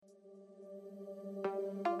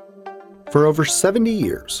For over 70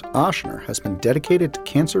 years, Ochsner has been dedicated to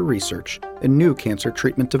cancer research and new cancer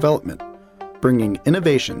treatment development, bringing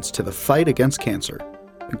innovations to the fight against cancer,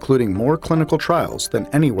 including more clinical trials than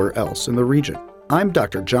anywhere else in the region. I'm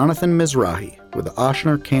Dr. Jonathan Mizrahi with the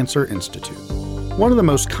Ochsner Cancer Institute. One of the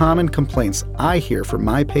most common complaints I hear from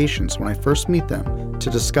my patients when I first meet them to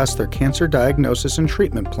discuss their cancer diagnosis and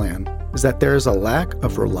treatment plan is that there is a lack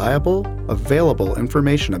of reliable, available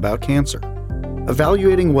information about cancer.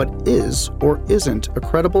 Evaluating what is or isn't a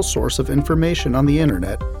credible source of information on the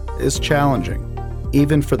internet is challenging,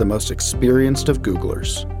 even for the most experienced of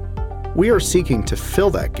Googlers. We are seeking to fill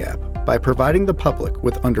that gap by providing the public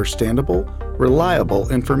with understandable,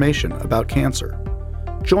 reliable information about cancer.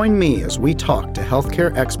 Join me as we talk to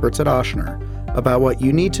healthcare experts at Ochsner about what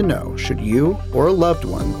you need to know should you or a loved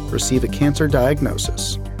one receive a cancer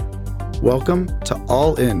diagnosis. Welcome to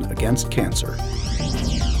All In Against Cancer.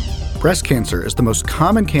 Breast cancer is the most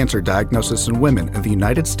common cancer diagnosis in women in the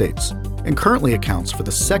United States and currently accounts for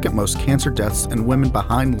the second most cancer deaths in women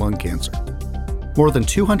behind lung cancer. More than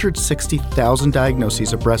 260,000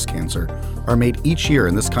 diagnoses of breast cancer are made each year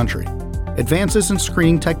in this country. Advances in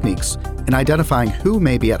screening techniques and identifying who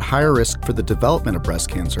may be at higher risk for the development of breast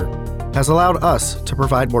cancer has allowed us to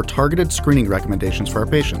provide more targeted screening recommendations for our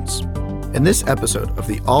patients. In this episode of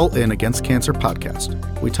the All In Against Cancer podcast,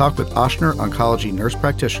 we talk with Ochsner Oncology nurse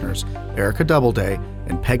practitioners Erica Doubleday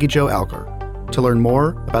and Peggy Jo Alker to learn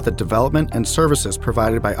more about the development and services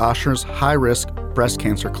provided by Ochsner's high-risk breast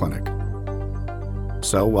cancer clinic.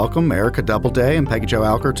 So welcome Erica Doubleday and Peggy Jo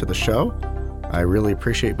Alker to the show. I really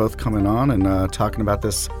appreciate both coming on and talking about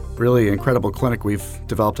this really incredible clinic we've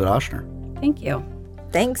developed at Ochsner. Thank you.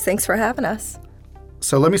 Thanks for having us.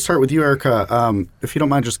 So let me start with you, Erica. If you don't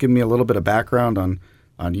mind, just giving me a little bit of background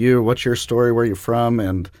on you. What's your story, where you're from,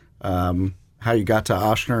 and how you got to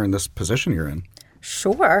Ochsner and this position you're in.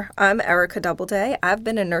 Sure. I'm Erica Doubleday. I've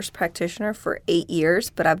been a nurse practitioner for 8 years,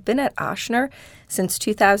 but I've been at Ochsner since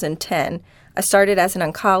 2010. I started as an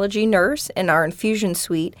oncology nurse in our infusion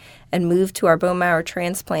suite and moved to our bone marrow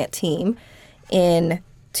transplant team in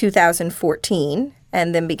 2014.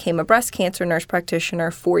 And then became a breast cancer nurse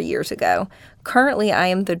practitioner 4 years ago. Currently, I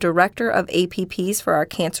am the director of APPs for our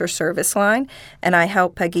cancer service line, and I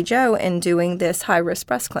help Peggy Jo in doing this high-risk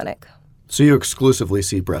breast clinic. So you exclusively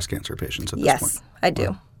see breast cancer patients at this point? Yes, I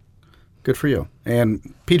do. Wow. Good for you.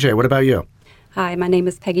 And PJ, what about you? Hi, my name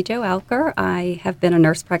is Peggy Jo Alker. I have been a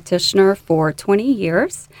nurse practitioner for 20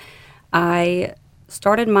 years. I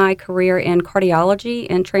started my career in cardiology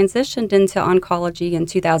and transitioned into oncology in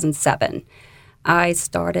 2007. I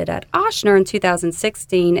started at Ochsner in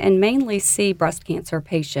 2016 and mainly see breast cancer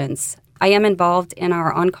patients. I am involved in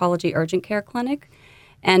our oncology urgent care clinic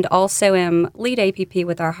and also am lead APP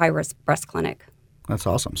with our high-risk breast clinic. That's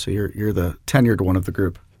awesome. So you're the tenured one of the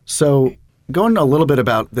group. So going a little bit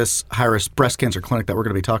about this high-risk breast cancer clinic that we're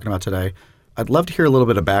going to be talking about today, I'd love to hear a little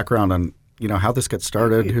bit of background on how this gets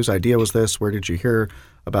started, whose idea was this, where did you hear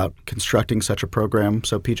about constructing such a program?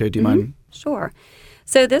 So PJ, do you mind? Sure.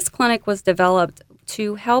 So this clinic was developed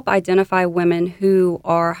to help identify women who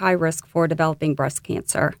are high risk for developing breast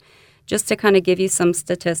cancer. Just to kind of give you some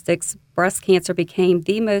statistics, breast cancer became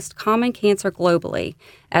the most common cancer globally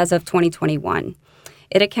as of 2021.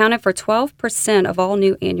 It accounted for 12% of all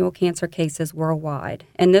new annual cancer cases worldwide,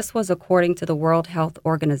 and this was according to the World Health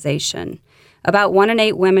Organization. About 1 in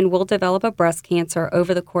 8 women will develop a breast cancer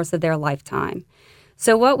over the course of their lifetime.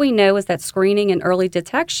 So what we know is that screening and early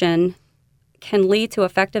detection can lead to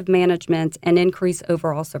effective management and increase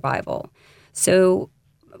overall survival. So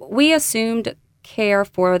we assumed care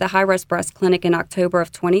for the high-risk breast clinic in October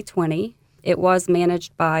of 2020. It was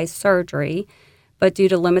managed by surgery, but due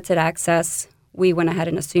to limited access, we went ahead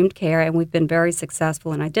and assumed care, and we've been very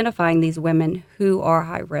successful in identifying these women who are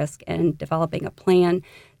high risk and developing a plan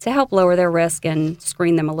to help lower their risk and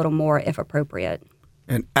screen them a little more if appropriate.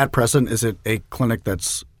 And at present, is it a clinic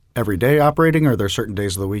that's every day operating, or are there certain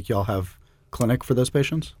days of the week y'all have clinic for those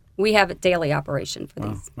patients? We have a daily operation for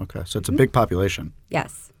these. Okay. So it's a big population.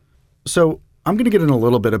 Yes. So I'm going to get in a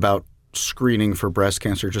little bit about screening for breast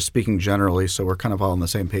cancer, just speaking generally, so we're kind of all on the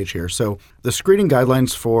same page here. So the screening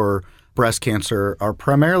guidelines for breast cancer are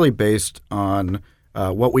primarily based on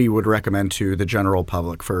what we would recommend to the general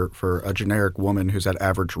public for a generic woman who's at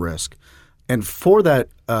average risk. And for that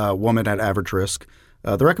woman at average risk,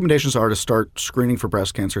 the recommendations are to start screening for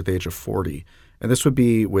breast cancer at the age of 40. And this would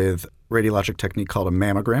be with radiologic technique called a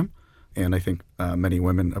mammogram. And I think many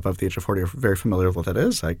women above the age of 40 are very familiar with what that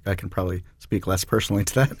is. I can probably speak less personally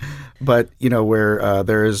to that. But, where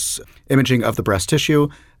there is imaging of the breast tissue,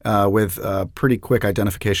 with pretty quick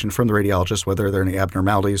identification from the radiologist whether there are any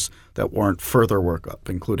abnormalities that warrant further workup,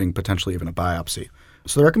 including potentially even a biopsy.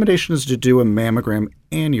 So the recommendation is to do a mammogram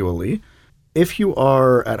annually. If you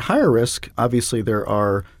are at higher risk, obviously there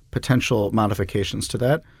are potential modifications to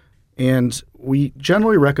that. And we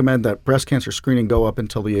generally recommend that breast cancer screening go up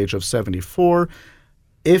until the age of 74.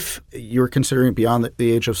 If you're considering beyond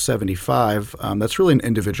the age of 75, that's really an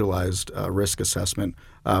individualized risk assessment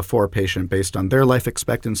for a patient based on their life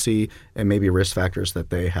expectancy and maybe risk factors that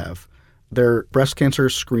they have. Their breast cancer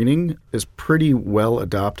screening is pretty well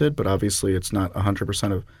adopted, but obviously it's not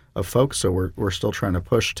 100% of folks, so we're still trying to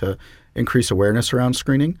push to increase awareness around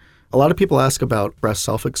screening. A lot of people ask about breast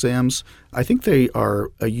self-exams. I think they are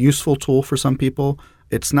a useful tool for some people.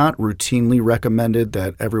 It's not routinely recommended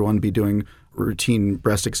that everyone be doing routine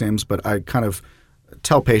breast exams, but I kind of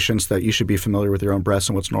tell patients that you should be familiar with your own breasts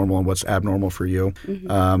and what's normal and what's abnormal for you.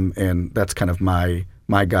 And that's kind of my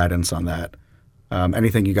guidance on that.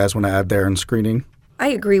 Anything you guys want to add there in screening? I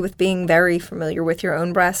agree with being very familiar with your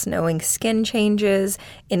own breasts, knowing skin changes,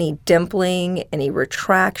 any dimpling, any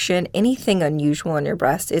retraction, anything unusual in your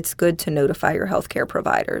breast. It's good to notify your healthcare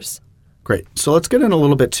providers. Great. So let's get in a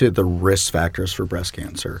little bit to the risk factors for breast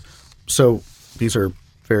cancer. So these are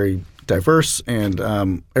very diverse. And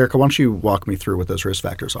Erica, why don't you walk me through what those risk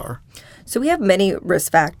factors are? So we have many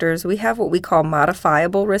risk factors. We have what we call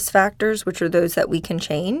modifiable risk factors, which are those that we can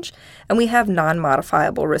change. And we have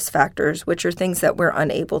non-modifiable risk factors, which are things that we're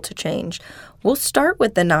unable to change. We'll start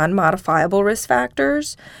with the non-modifiable risk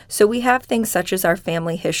factors. So we have things such as our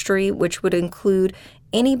family history, which would include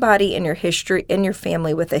anybody in your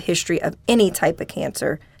family with a history of any type of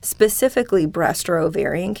cancer, specifically breast or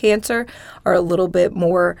ovarian cancer, are a little bit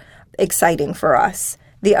more exciting for us.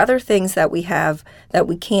 The other things that we have that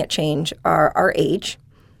we can't change are our age.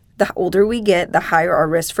 The older we get, the higher our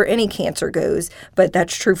risk for any cancer goes, but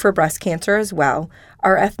that's true for breast cancer as well.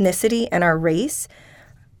 Our ethnicity and our race.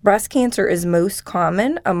 Breast cancer is most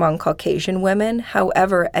common among Caucasian women.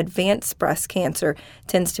 However, advanced breast cancer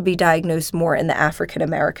tends to be diagnosed more in the African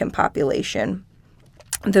American population.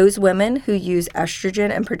 Those women who use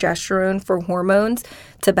estrogen and progesterone for hormones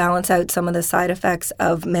to balance out some of the side effects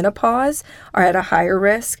of menopause are at a higher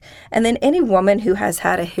risk. And then any woman who has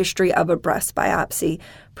had a history of a breast biopsy,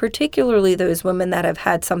 particularly those women that have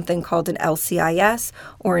had something called an LCIS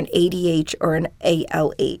or an ADH or an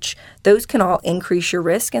ALH. Those can all increase your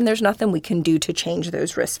risk, and there's nothing we can do to change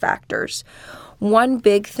those risk factors. One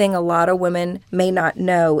big thing a lot of women may not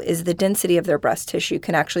know is the density of their breast tissue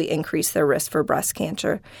can actually increase their risk for breast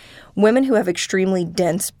cancer. Women who have extremely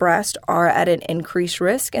dense breast are at an increased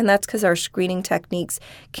risk, and that's because our screening techniques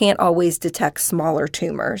can't always detect smaller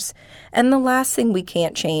tumors. And the last thing we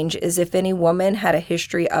can't change is if any woman had a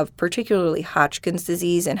history of particularly Hodgkin's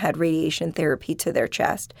disease and had radiation therapy to their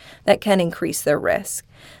chest, that can increase their risk.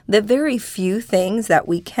 The very few things that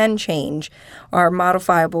we can change are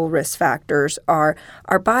modifiable risk factors are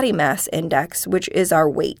our body mass index, which is our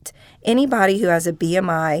weight. Anybody who has a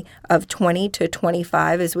BMI of 20 to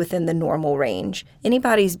 25 is within the normal range.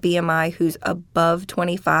 Anybody's BMI who's above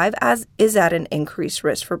 25 is at an increased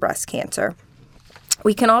risk for breast cancer.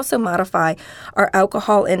 We can also modify our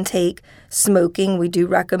alcohol intake, smoking. We do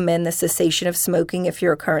recommend the cessation of smoking if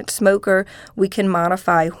you're a current smoker. We can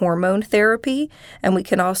modify hormone therapy, and we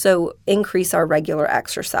can also increase our regular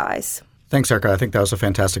exercise. Thanks, Erica. I think that was a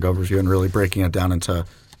fantastic overview and really breaking it down into,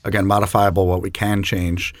 again, modifiable, what we can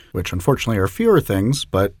change, which unfortunately are fewer things,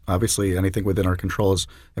 but obviously anything within our control is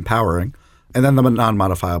empowering. And then the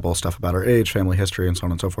non-modifiable stuff about our age, family history, and so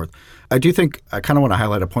on and so forth. I do think I kind of want to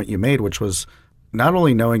highlight a point you made, which was not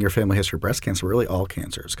only knowing your family history of breast cancer, really all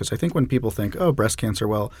cancers. Because I think when people think, oh, breast cancer,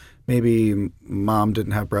 well, maybe mom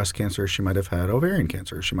didn't have breast cancer. She might have had ovarian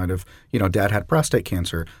cancer. She might have, dad had prostate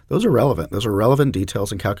cancer. Those are relevant. Those are relevant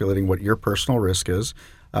details in calculating what your personal risk is,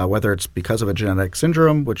 whether it's because of a genetic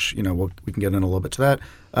syndrome, which, we can get in a little bit to that,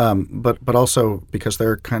 but also because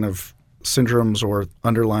they're kind of syndromes or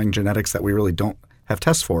underlying genetics that we really don't have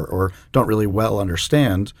tests for or don't really well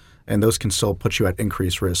understand, and those can still put you at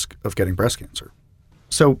increased risk of getting breast cancer.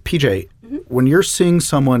 So, PJ, when you're seeing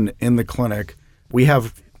someone in the clinic, we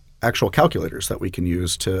have actual calculators that we can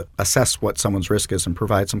use to assess what someone's risk is and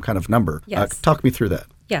provide some kind of number. Yes. Talk me through that.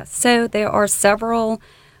 Yes. So there are several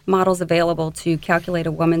models available to calculate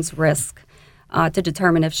a woman's risk to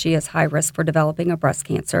determine if she is high risk for developing a breast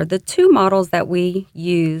cancer. The two models that we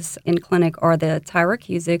use in clinic are the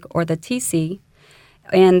Tyrer-Cuzick, or the TC,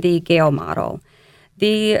 and the Gale model.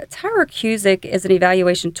 The Tyrer-Cuzick is an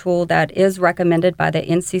evaluation tool that is recommended by the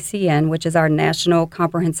NCCN, which is our National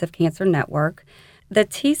Comprehensive Cancer Network. The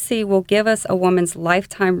TC will give us a woman's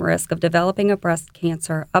lifetime risk of developing a breast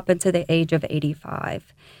cancer up until the age of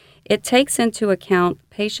 85. It takes into account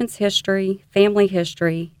patient's history, family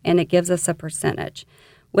history, and it gives us a percentage.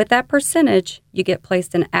 With that percentage, you get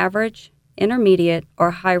placed in average, intermediate,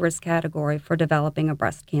 or high-risk category for developing a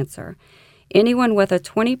breast cancer. Anyone with a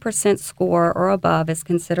 20% score or above is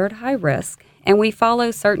considered high risk, and we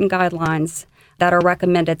follow certain guidelines that are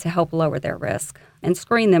recommended to help lower their risk and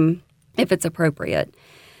screen them if it's appropriate.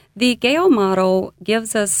 The Gale model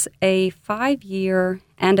gives us a 5-year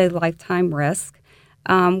and a lifetime risk.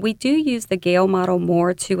 We do use the Gale model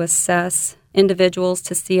more to assess individuals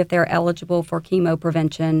to see if they're eligible for chemo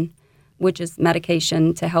prevention, which is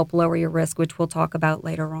medication to help lower your risk, which we'll talk about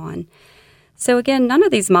later on. So again, none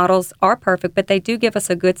of these models are perfect, but they do give us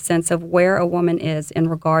a good sense of where a woman is in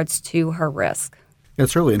regards to her risk.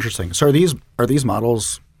 It's really interesting. So are these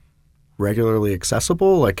models regularly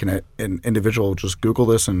accessible? Like, can an individual just Google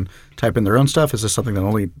this and type in their own stuff? Is this something that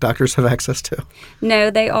only doctors have access to?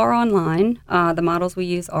 No, they are online. The models we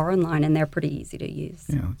use are online, and they're pretty easy to use.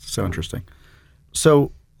 Yeah, it's so interesting.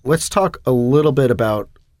 So let's talk a little bit about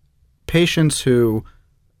patients who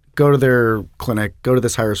go to their clinic, go to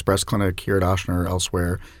this high-risk breast clinic here at Ochsner or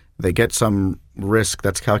elsewhere. They get some risk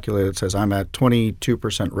that's calculated. It says, I'm at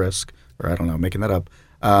 22% risk, or I don't know, making that up.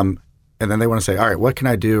 And then they want to say, all right, what can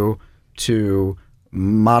I do to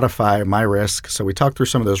modify my risk? So we talked through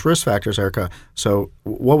some of those risk factors, Erica. So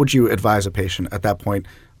what would you advise a patient at that point?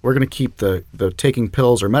 We're going to keep the taking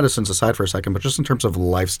pills or medicines aside for a second, but just in terms of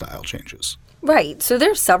lifestyle changes. Right. So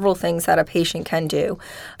there's several things that a patient can do.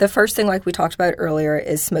 The first thing, like we talked about earlier,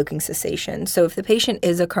 is smoking cessation. So if the patient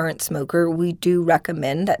is a current smoker, we do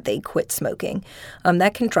recommend that they quit smoking.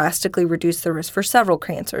 That can drastically reduce the risk for several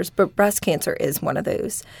cancers, but breast cancer is one of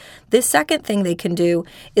those. The second thing they can do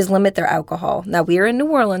is limit their alcohol. Now, we are in New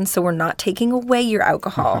Orleans, so we're not taking away your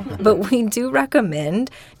alcohol, but we do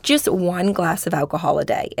recommend just 1 glass of alcohol a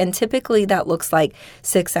day. And typically that looks like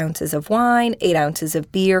 6 ounces of wine, 8 ounces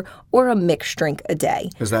of beer, or a mixed drink a day.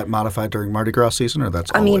 Is that modified during Mardi Gras season, or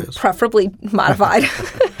that's always? Preferably modified.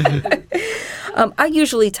 I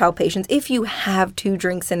usually tell patients, if you have 2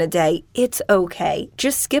 drinks in a day, it's okay.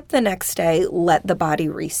 Just skip the next day, let the body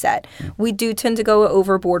reset. We do tend to go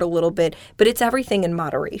overboard a little bit, but it's everything in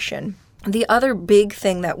moderation. The other big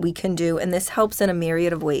thing that we can do, and this helps in a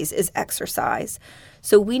myriad of ways, is exercise.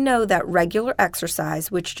 So we know that regular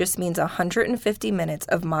exercise, which just means 150 minutes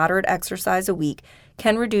of moderate exercise a week,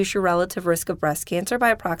 can reduce your relative risk of breast cancer by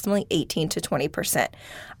approximately 18 to 20%.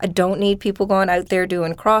 I don't need people going out there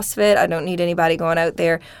doing CrossFit. I don't need anybody going out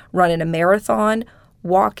there running a marathon.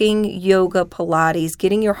 Walking, yoga, Pilates,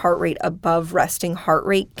 getting your heart rate above resting heart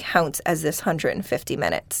rate counts as this 150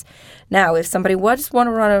 minutes. Now, if somebody just want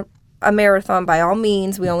to run a marathon, by all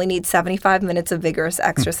means, we only need 75 minutes of vigorous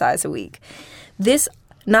exercise a week. This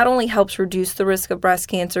not only helps reduce the risk of breast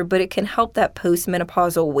cancer, but it can help that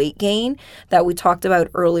postmenopausal weight gain that we talked about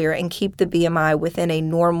earlier and keep the BMI within a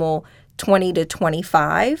normal 20 to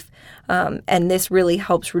 25. And this really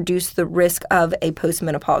helps reduce the risk of a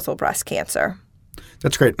postmenopausal breast cancer.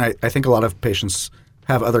 That's great. And I think a lot of patients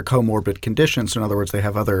have other comorbid conditions. In other words, they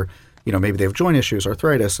have other, maybe they have joint issues,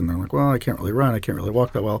 arthritis, and they're like, well, I can't really run. I can't really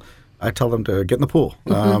walk that well. I tell them to get in the pool.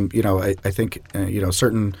 I think,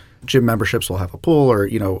 certain gym memberships will have a pool, or,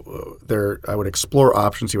 I would explore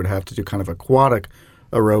options you would have to do kind of aquatic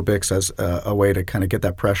aerobics as a way to kind of get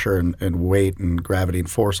that pressure and weight and gravity and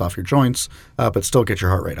force off your joints, but still get your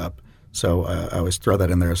heart rate up. So I always throw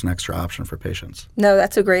that in there as an extra option for patients. No,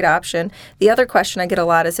 that's a great option. The other question I get a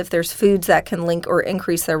lot is if there's foods that can link or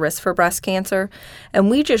increase their risk for breast cancer. And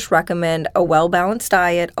we just recommend a well-balanced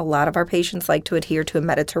diet. A lot of our patients like to adhere to a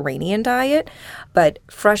Mediterranean diet, but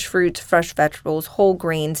fresh fruits, fresh vegetables, whole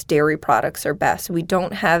grains, dairy products are best. We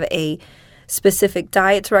don't have a specific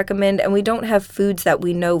diet to recommend, and we don't have foods that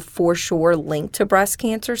we know for sure link to breast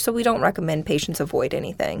cancer, so we don't recommend patients avoid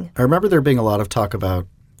anything. I remember there being a lot of talk about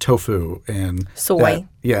tofu and soy.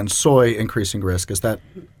 And soy increasing risk. Is that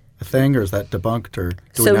a thing, or is that debunked, or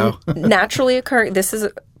do we know? Naturally occurring, this is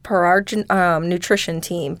per our nutrition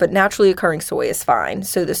team, but naturally occurring soy is fine.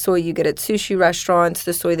 So the soy you get at sushi restaurants,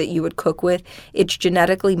 the soy that you would cook with, it's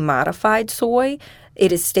genetically modified soy.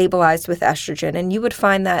 It is stabilized with estrogen, and you would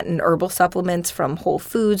find that in herbal supplements from Whole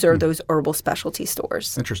Foods or those herbal specialty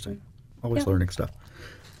stores. Interesting. Always learning stuff.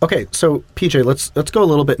 Okay, so PJ, let's go a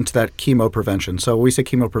little bit into that chemo prevention. So when we say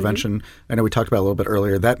chemo prevention, I know we talked about it a little bit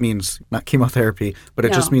earlier. That means not chemotherapy, but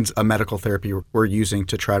it just means a medical therapy we're using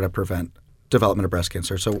to try to prevent development of breast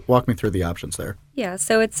cancer. So walk me through the options there. Yeah,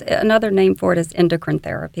 so it's another name for it is endocrine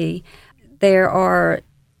therapy. There are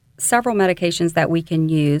several medications that we can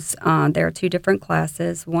use. There are two different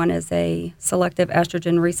classes. One is a selective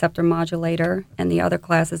estrogen receptor modulator, and the other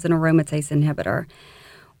class is an aromatase inhibitor.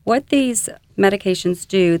 What these medications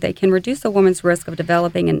do, they can reduce a woman's risk of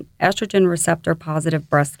developing an estrogen receptor-positive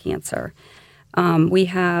breast cancer. We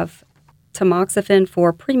have tamoxifen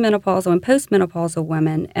for premenopausal and postmenopausal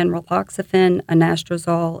women, and raloxifene,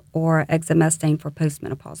 anastrozole, or exemestane for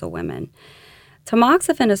postmenopausal women.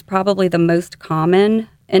 Tamoxifen is probably the most common,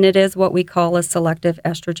 and it is what we call a selective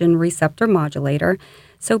estrogen receptor modulator.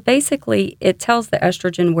 So basically, it tells the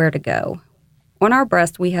estrogen where to go. On our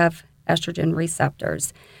breast, we have estrogen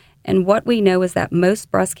receptors. And what we know is that most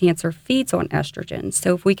breast cancer feeds on estrogen.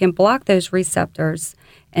 So if we can block those receptors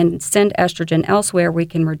and send estrogen elsewhere, we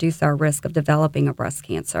can reduce our risk of developing a breast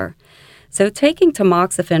cancer. So taking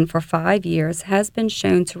tamoxifen for 5 years has been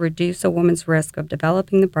shown to reduce a woman's risk of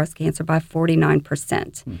developing the breast cancer by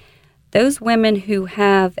 49%. Those women who've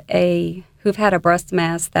had a breast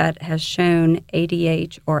mass that has shown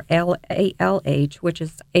ADH or ALH, which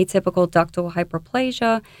is atypical ductal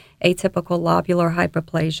hyperplasia, atypical lobular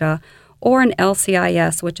hyperplasia, or an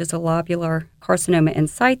LCIS, which is a lobular carcinoma in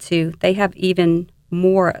situ, they have even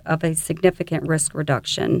more of a significant risk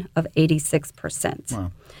reduction of 86%.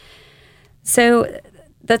 Wow. So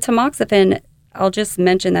the tamoxifen, I'll just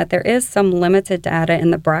mention that there is some limited data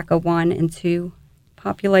in the BRCA1 and 2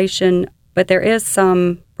 population, but there is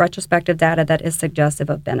some retrospective data that is suggestive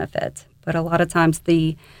of benefit. But a lot of times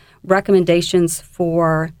the recommendations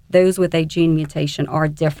for those with a gene mutation are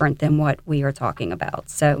different than what we are talking about.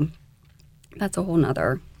 So that's a whole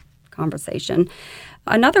nother conversation.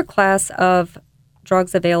 Another class of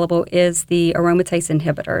drugs available is the aromatase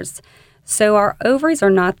inhibitors. So our ovaries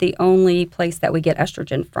are not the only place that we get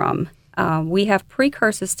estrogen from. We have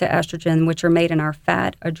precursors to estrogen, which are made in our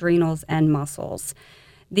fat, adrenals, and muscles.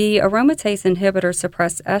 The aromatase inhibitors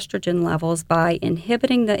suppress estrogen levels by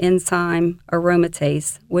inhibiting the enzyme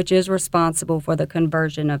aromatase, which is responsible for the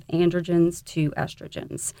conversion of androgens to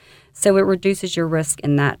estrogens. So it reduces your risk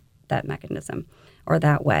in that mechanism or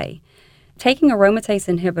that way. Taking aromatase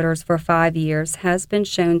inhibitors for 5 years has been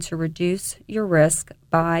shown to reduce your risk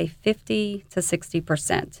by 50 to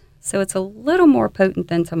 60%. So it's a little more potent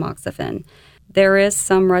than tamoxifen. There is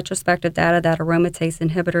some retrospective data that aromatase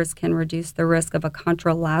inhibitors can reduce the risk of a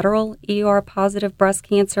contralateral ER-positive breast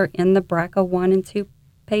cancer in the BRCA1 and 2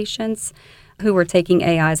 patients who were taking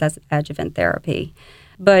AIs as adjuvant therapy.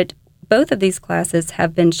 But both of these classes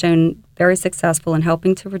have been shown very successful in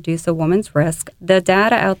helping to reduce a woman's risk. The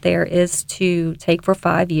data out there is to take for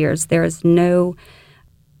 5 years. There is no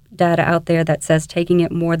data out there that says taking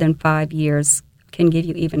it more than 5 years can give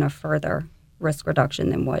you even a further risk reduction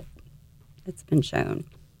than what it's been shown.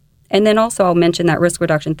 And then also I'll mention that risk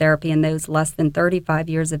reduction therapy in those less than 35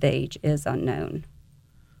 years of age is unknown.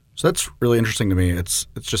 So that's really interesting to me. It's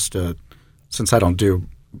just, since I don't do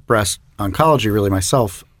breast oncology really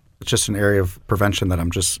myself, it's just an area of prevention that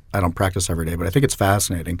I don't practice every day, but I think it's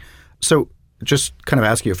fascinating. So just kind of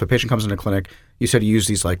ask you, if a patient comes into clinic, you said you use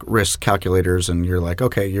these like risk calculators and you're like,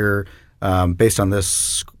 okay, you're based on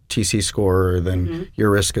this TC score, then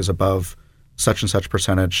your risk is above such and such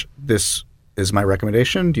percentage. This is my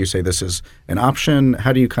recommendation. Do you say this is an option?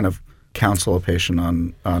 How do you kind of counsel a patient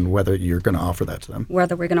on whether you're going to offer that to them?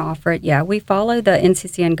 Whether we're going to offer it, yeah. We follow the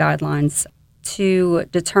NCCN guidelines to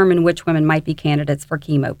determine which women might be candidates for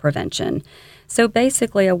chemo prevention. So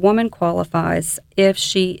basically, a woman qualifies if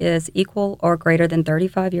she is equal or greater than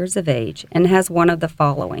 35 years of age and has one of the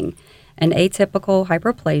following: an atypical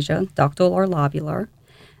hyperplasia, ductal or lobular,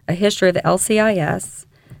 a history of LCIS,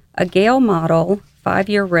 a Gale model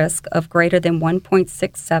 5-year risk of greater than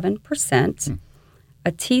 1.67%,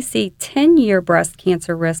 a TC 10-year breast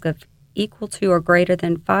cancer risk of equal to or greater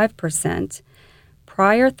than 5%,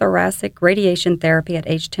 prior thoracic radiation therapy at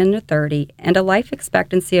age 10 to 30, and a life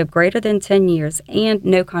expectancy of greater than 10 years and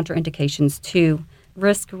no contraindications to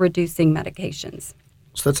risk-reducing medications.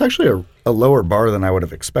 So that's actually a lower bar than I would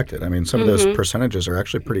have expected. I mean, some of those percentages are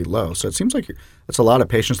actually pretty low. So it seems like it's a lot of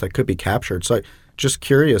patients that could be captured. So just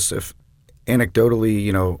curious if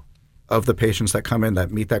anecdotally, of the patients that come in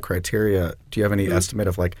that meet that criteria, do you have any estimate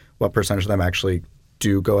of like what percentage of them actually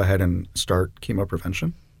do go ahead and start chemo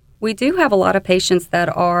prevention? We do have a lot of patients that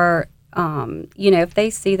are, if they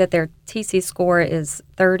see that their TC score is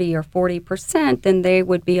 30 or 40%, then they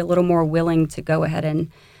would be a little more willing to go ahead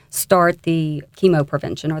and start the chemo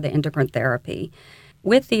prevention or the endocrine therapy.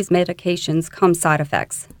 With these medications come side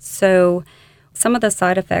effects. So some of the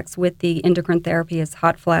side effects with the endocrine therapy is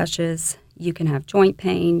hot flashes. You can have joint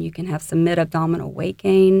pain. You can have some mid-abdominal weight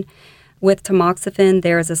gain. With tamoxifen,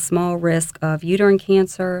 there is a small risk of uterine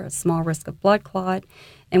cancer, a small risk of blood clot,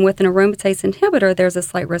 and with an aromatase inhibitor, there's a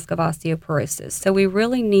slight risk of osteoporosis. So we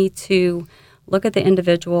really need to look at the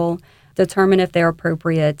individual, determine if they're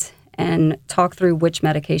appropriate, and talk through which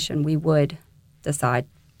medication we would decide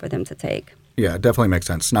for them to take. Yeah, it definitely makes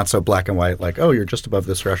sense. Not so black and white, like, oh, you're just above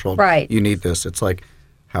this threshold. Right. You need this. It's like,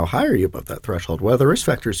 how high are you above that threshold? What other risk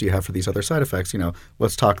factors do you have for these other side effects?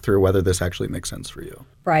 Let's talk through whether this actually makes sense for you.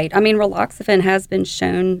 Right. I mean, raloxifene has been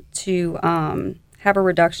shown to have a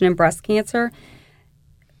reduction in breast cancer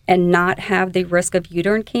and not have the risk of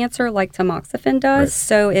uterine cancer like tamoxifen does. Right.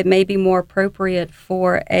 So it may be more appropriate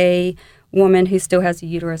for a woman who still has a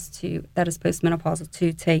uterus that is postmenopausal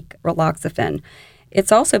to take raloxifene.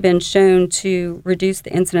 It's also been shown to reduce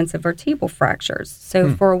the incidence of vertebral fractures.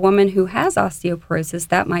 So for a woman who has osteoporosis,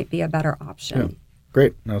 that might be a better option. Yeah.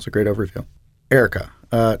 Great. That was a great overview. Erica,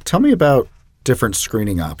 tell me about different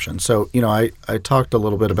screening options. So, I talked a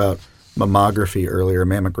little bit about mammography earlier,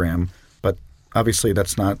 mammogram, but obviously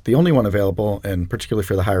that's not the only one available, and particularly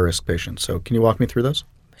for the higher-risk patients. So can you walk me through those?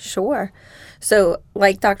 Sure. So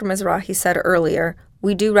like Dr. Mizrahi said earlier,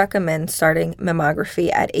 we do recommend starting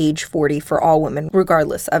mammography at age 40 for all women,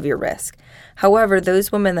 regardless of your risk. However,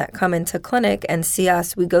 those women that come into clinic and see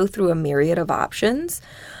us, we go through a myriad of options.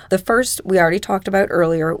 The first, we already talked about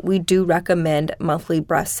earlier, we do recommend monthly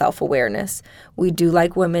breast self-awareness. We do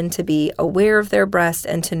like women to be aware of their breast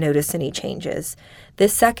and to notice any changes. The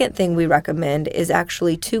second thing we recommend is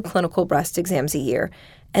actually 2 clinical breast exams a year.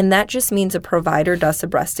 And that just means a provider does a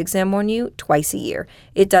breast exam on you twice a year.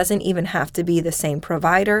 It doesn't even have to be the same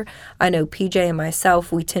provider. I know PJ and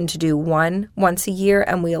myself, we tend to do one once a year,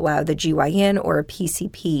 and we allow the GYN or a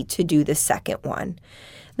PCP to do the second one.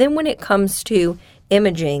 Then when it comes to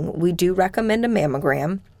imaging, we do recommend a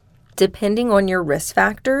mammogram. Depending on your risk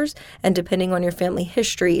factors and depending on your family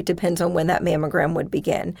history, it depends on when that mammogram would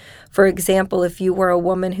begin. For example, if you were a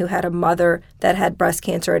woman who had a mother that had breast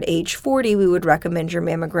cancer at age 40, we would recommend your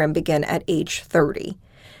mammogram begin at age 30.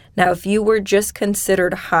 Now, if you were just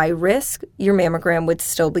considered high risk, your mammogram would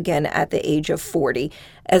still begin at the age of 40,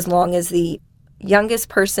 as long as the youngest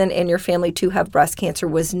person in your family to have breast cancer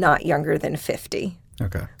was not younger than 50.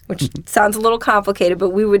 Okay. Which sounds a little complicated, but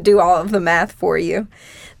we would do all of the math for you.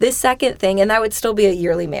 This second thing, and that would still be a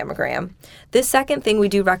yearly mammogram. This second thing we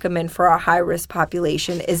do recommend for our high-risk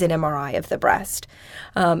population is an MRI of the breast.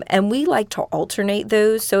 And we like to alternate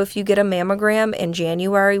those. So if you get a mammogram in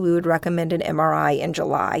January, we would recommend an MRI in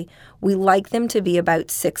July. We like them to be about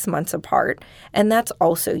 6 months apart, and that's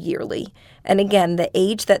also yearly. And again, the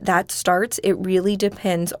age that starts, it really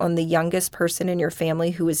depends on the youngest person in your family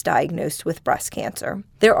who is diagnosed with breast cancer.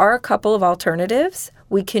 There are a couple of alternatives.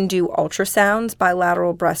 We can do ultrasounds,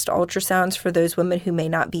 bilateral breast ultrasounds for those women who may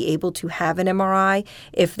not be able to have an MRI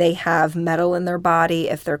if they have metal in their body,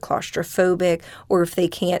 if they're claustrophobic, or if they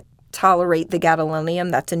can't tolerate the gadolinium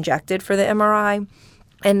that's injected for the MRI.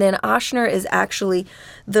 And then Ochsner is actually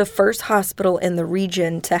the first hospital in the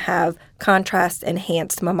region to have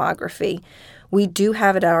contrast-enhanced mammography. We do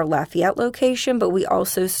have it at our Lafayette location, but we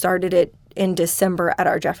also started it in December at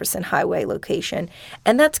our Jefferson Highway location.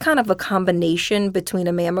 And that's kind of a combination between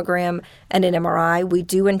a mammogram and an MRI. We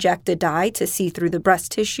do inject a dye to see through the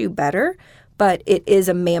breast tissue better, but it is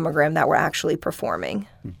a mammogram that we're actually performing.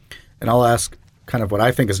 And I'll ask kind of what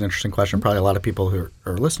I think is an interesting question, probably a lot of people who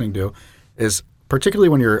are listening to, is particularly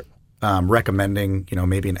when you're recommending,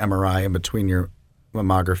 maybe an MRI in between your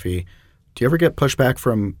mammography, do you ever get pushback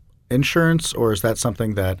from insurance, or is that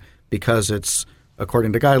something that because it's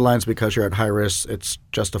according to guidelines, because you're at high risk, it's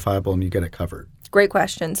justifiable and you get it covered? Great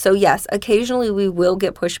question. So yes, occasionally we will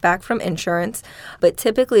get pushback from insurance, but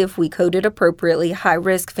typically if we code it appropriately, high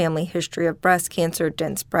risk, family history of breast cancer,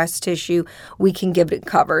 dense breast tissue, we can give it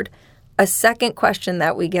covered. A second question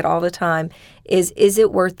that we get all the time is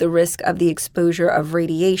it worth the risk of the exposure of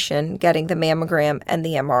radiation, getting the mammogram and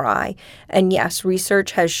the MRI? And yes,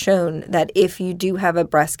 research has shown that if you do have a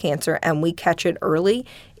breast cancer and we catch it early,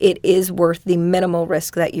 it is worth the minimal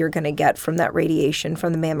risk that you're going to get from that radiation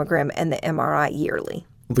from the mammogram and the MRI yearly.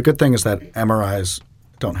 Well, the good thing is that MRIs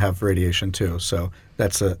don't have radiation too, so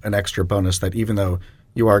that's an extra bonus that even though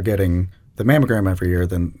you are getting the mammogram every year,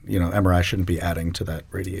 then MRI shouldn't be adding to that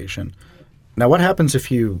radiation. Now, what happens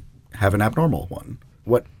if you have an abnormal one?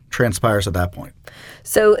 What transpires at that point?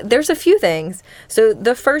 So there's a few things. So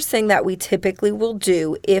the first thing that we typically will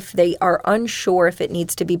do if they are unsure if it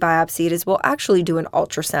needs to be biopsied is we'll actually do an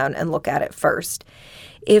ultrasound and look at it first.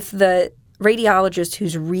 If the radiologist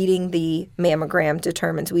who's reading the mammogram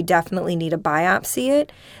determines we definitely need to biopsy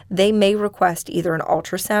it, they may request either an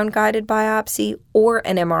ultrasound-guided biopsy or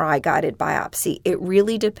an MRI-guided biopsy. It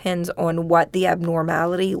really depends on what the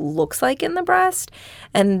abnormality looks like in the breast,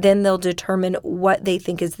 and then they'll determine what they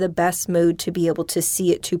think is the best mode to be able to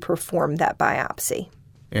see it to perform that biopsy.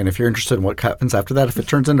 And if you're interested in what happens after that, if it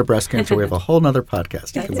turns into breast cancer, we have a whole nother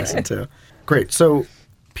podcast you can listen to. Great. So,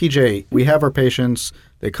 PJ, we have our patients.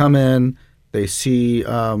 They come in. They see,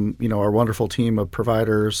 our wonderful team of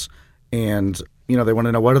providers, and, they want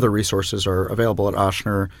to know what other resources are available at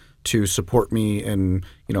Ochsner to support me in,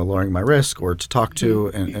 lowering my risk or to talk to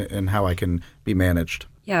and how I can be managed.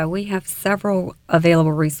 Yeah, we have several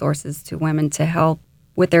available resources to women to help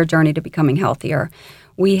with their journey to becoming healthier.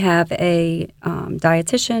 We have a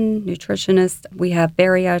dietitian, nutritionist. We have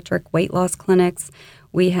bariatric weight loss clinics.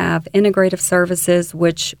 We have integrative services,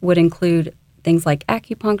 which would include things like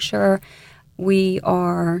acupuncture. We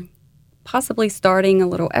are possibly starting a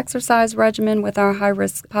little exercise regimen with our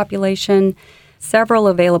high-risk population. Several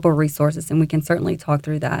available resources, and we can certainly talk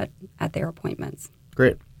through that at their appointments.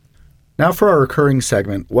 Great. Now for our recurring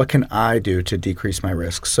segment, what can I do to decrease my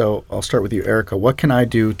risk? So I'll start with you, Erica. What can I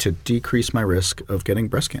do to decrease my risk of getting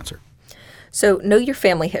breast cancer? So know your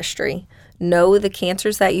family history. Know the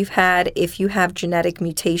cancers that you've had. If you have genetic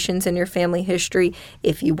mutations in your family history,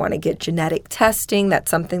 if you want to get genetic testing,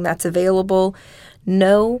 that's something that's available.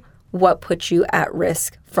 Know what puts you at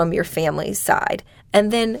risk from your family's side. And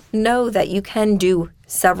then know that you can do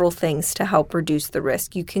several things to help reduce the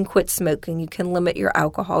risk. You can quit smoking, you can limit your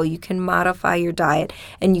alcohol, you can modify your diet,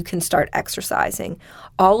 and you can start exercising.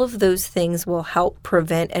 All of those things will help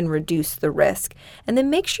prevent and reduce the risk. And then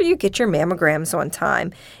make sure you get your mammograms on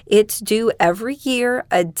time. It's due every year,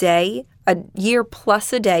 a year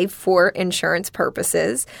plus a day for insurance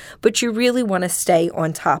purposes, but you really want to stay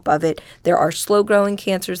on top of it. There are slow-growing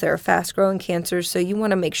cancers, there are fast-growing cancers, so you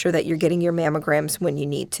want to make sure that you're getting your mammograms when you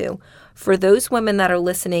need to. For those women that are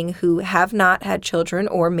listening who have not had children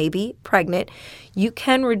or maybe pregnant, you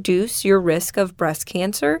can reduce your risk of breast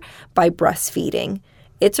cancer by breastfeeding.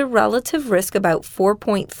 It's a relative risk, about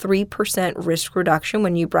 4.3% risk reduction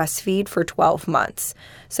when you breastfeed for 12 months.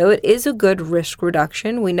 So it is a good risk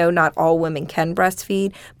reduction. We know not all women can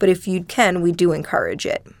breastfeed, but if you can, we do encourage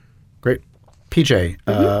it. Great.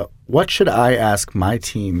 PJ, what should I ask my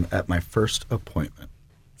team at my first appointment?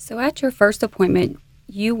 So at your first appointment,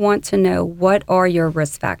 you want to know what are your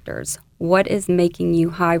risk factors? What is making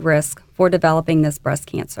you high risk for developing this breast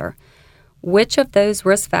cancer? Which of those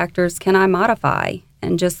risk factors can I modify?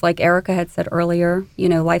 And just like Erica had said earlier,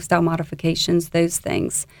 lifestyle modifications, those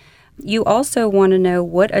things. You also want to know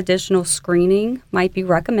what additional screening might be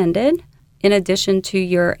recommended in addition to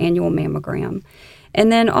your annual mammogram.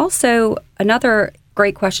 And then also another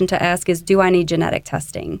great question to ask is, do I need genetic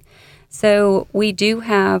testing? So we do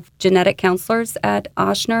have genetic counselors at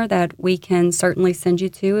Ochsner that we can certainly send you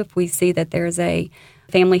to if we see that there's a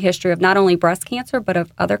family history of not only breast cancer, but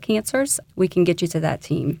of other cancers. We can get you to that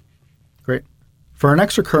team. Great. For our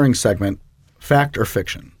next recurring segment, fact or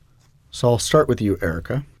fiction. So I'll start with you,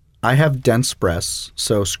 Erica. I have dense breasts,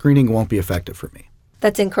 so screening won't be effective for me.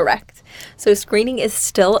 That's incorrect. So screening is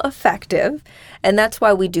still effective, and that's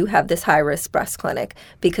why we do have this high-risk breast clinic,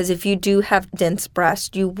 because if you do have dense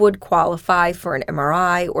breast, you would qualify for an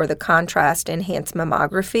MRI or the contrast-enhanced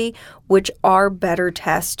mammography, which are better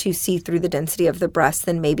tests to see through the density of the breast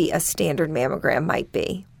than maybe a standard mammogram might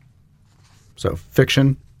be. So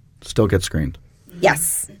fiction, still get screened.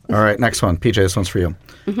 Yes. All right, next one. PJ, this one's for you.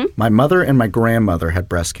 My mother and my grandmother had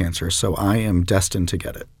breast cancer, so I am destined to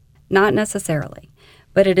get it. Not necessarily.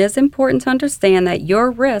 But it is important to understand that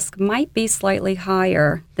your risk might be slightly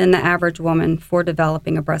higher than the average woman for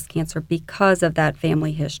developing a breast cancer because of that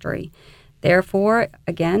family history. Therefore,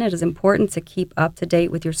 again, it is important to keep up to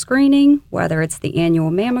date with your screening, whether it's the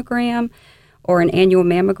annual mammogram or an annual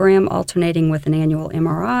mammogram alternating with an annual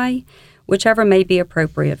MRI, whichever may be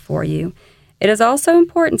appropriate for you. It is also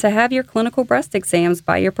important to have your clinical breast exams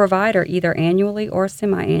by your provider either annually or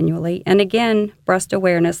semi-annually. And again, breast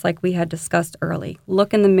awareness like we had discussed early.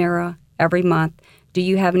 Look in the mirror every month. Do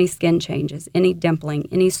you have any skin changes, any dimpling,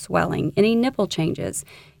 any swelling, any nipple changes?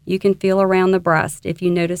 You can feel around the breast. If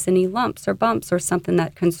you notice any lumps or bumps or something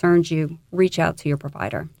that concerns you, reach out to your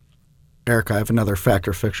provider. Erica, I have another fact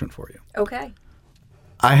or fiction for you. Okay.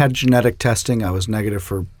 I had genetic testing. I was negative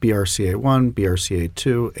for BRCA1,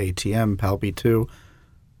 BRCA2, ATM, PALB2.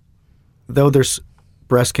 Though there's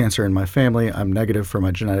breast cancer in my family, I'm negative for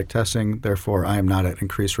my genetic testing. Therefore, I am not at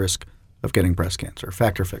increased risk of getting breast cancer?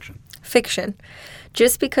 Fact or fiction? Fiction.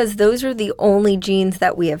 Just because those are the only genes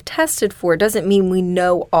that we have tested for doesn't mean we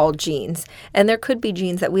know all genes. And there could be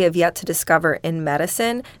genes that we have yet to discover in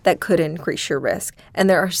medicine that could increase your risk. And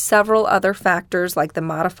there are several other factors like the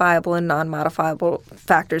modifiable and non-modifiable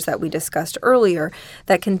factors that we discussed earlier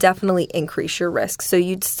that can definitely increase your risk. So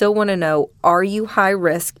you'd still want to know, are you high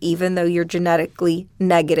risk even though you're genetically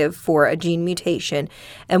negative for a gene mutation,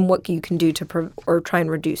 and what you can do to or try and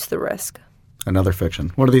reduce the risk. Another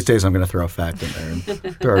fiction. One of these days I'm going to throw a fact in there and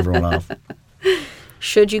throw everyone off.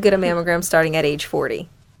 Should you get a mammogram starting at age 40?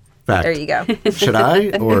 Fact. There you go. Should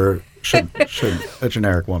I, or should a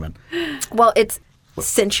generic woman? Well,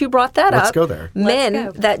 since you brought that Let's up, go there.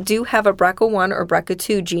 men that do have a BRCA1 or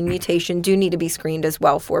BRCA2 gene mutation do need to be screened as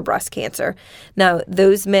well for breast cancer. Now,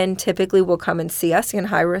 those men typically will come and see us in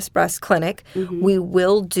high-risk breast clinic. Mm-hmm. We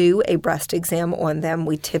will do a breast exam on them.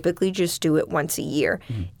 We typically just do it once a year.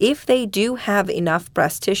 Mm-hmm. If they do have enough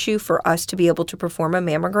breast tissue for us to be able to perform a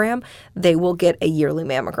mammogram, they will get a yearly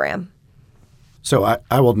mammogram. So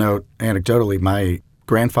I will note, anecdotally, my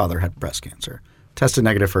grandfather had breast cancer. Tested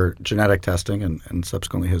negative for genetic testing, and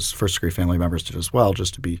subsequently his first-degree family members did as well,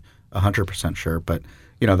 just to be 100% sure. But,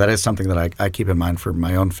 that is something that I keep in mind for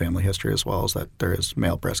my own family history as well, is that there is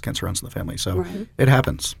male breast cancer runs in the family. So It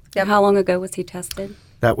happens. Yep. How long ago was he tested?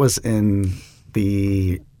 That was in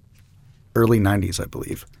the early 90s, I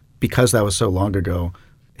believe. Because that was so long ago,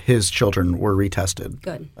 his children were retested.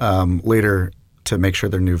 Good. Later to make sure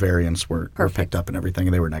their new variants were picked up and everything,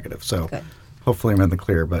 and they were negative. So Good. Hopefully I'm in the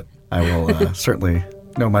clear, but I will certainly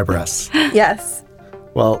know my breasts. Yes.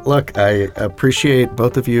 Well, look, I appreciate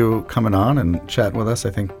both of you coming on and chatting with us.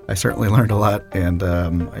 I think I certainly learned a lot, and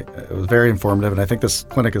it was very informative. And I think this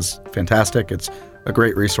clinic is fantastic. It's a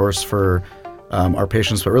great resource for our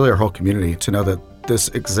patients, but really our whole community, to know that this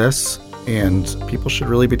exists, and people should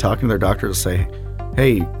really be talking to their doctor to say,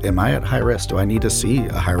 hey, am I at high risk? Do I need to see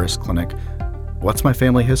a high-risk clinic? What's my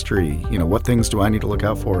family history? What things do I need to look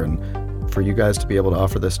out for? And for you guys to be able to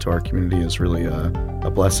offer this to our community is really a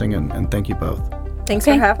blessing, and thank you both. Thanks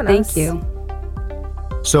for having us. Thank you.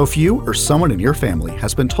 So if you or someone in your family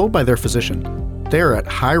has been told by their physician they are at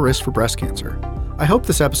high risk for breast cancer, I hope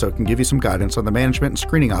this episode can give you some guidance on the management and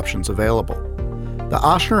screening options available. The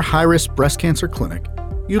Ochsner High Risk Breast Cancer Clinic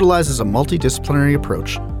utilizes a multidisciplinary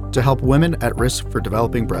approach to help women at risk for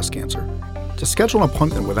developing breast cancer. To schedule an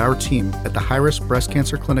appointment with our team at the High Risk Breast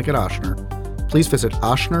Cancer Clinic at Ochsner, please visit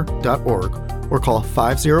ochsner.org or call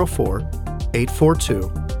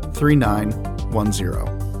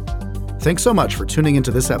 504-842-3910. Thanks so much for tuning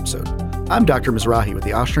into this episode. I'm Dr. Mizrahi with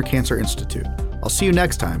the Ochsner Cancer Institute. I'll see you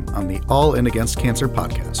next time on the All In Against Cancer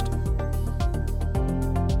podcast.